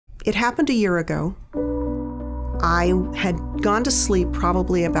It happened a year ago. I had gone to sleep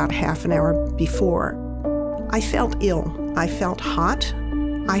probably about half an hour before. I felt ill. I felt hot.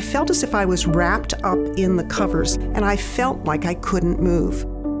 I felt as if I was wrapped up in the covers, and I felt like I couldn't move.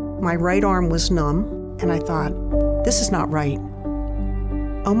 My right arm was numb, and I thought, this is not right.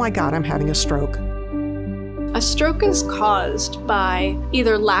 Oh my God, I'm having a stroke. A stroke is caused by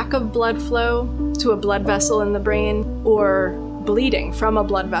either lack of blood flow to a blood vessel in the brain or bleeding from a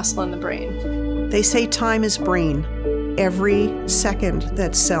blood vessel in the brain. They say time is brain. Every second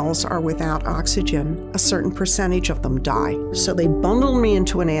that cells are without oxygen, a certain percentage of them die. So they bundled me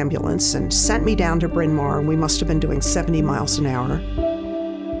into an ambulance and sent me down to Bryn Mawr, and we must have been doing 70 miles an hour.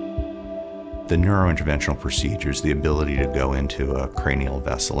 The neurointerventional procedures, the ability to go into a cranial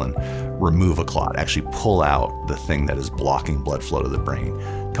vessel and remove a clot, actually pull out the thing that is blocking blood flow to the brain,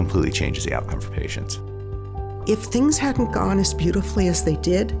 completely changes the outcome for patients. If things hadn't gone as beautifully as they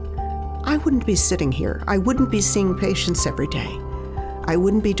did, I wouldn't be sitting here. I wouldn't be seeing patients every day. I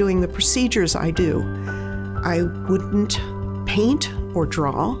wouldn't be doing the procedures I do. I wouldn't paint or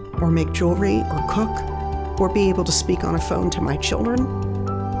draw or make jewelry or cook or be able to speak on a phone to my children.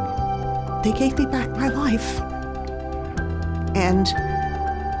 They gave me back my life. And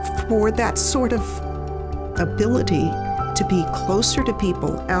for that sort of ability to be closer to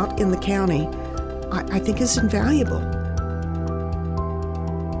people out in the county, I think is invaluable.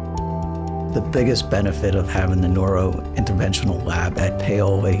 The biggest benefit of having the neurointerventional lab at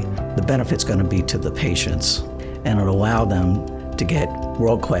Paoli, the benefit's going to be to the patients, and it'll allow them to get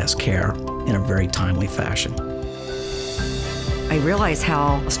world-class care in a very timely fashion. I realize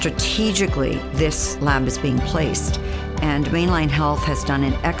how strategically this lab is being placed, and Mainline Health has done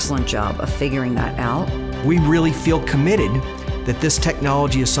an excellent job of figuring that out. We really feel committed that this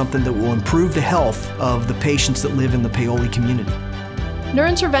technology is something that will improve the health of the patients that live in the Paoli community.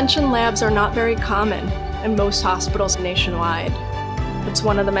 Neurointervention labs are not very common in most hospitals nationwide. It's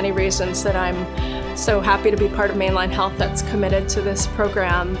one of the many reasons that I'm so happy to be part of Mainline Health that's committed to this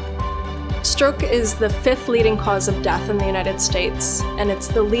program. Stroke is the 5th leading cause of death in the United States, and it's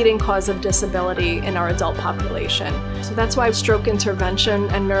the leading cause of disability in our adult population. So that's why stroke intervention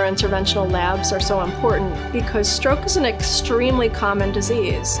and neurointerventional labs are so important, because stroke is an extremely common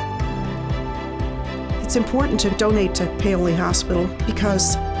disease. It's important to donate to Paoli Hospital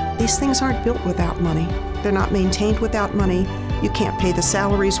because these things aren't built without money. They're not maintained without money. You can't pay the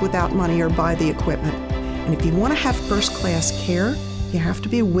salaries without money or buy the equipment. And if you want to have first-class care, you have to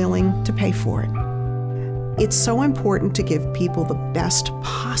be willing to pay for it. It's so important to give people the best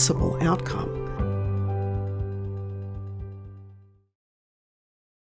possible outcome.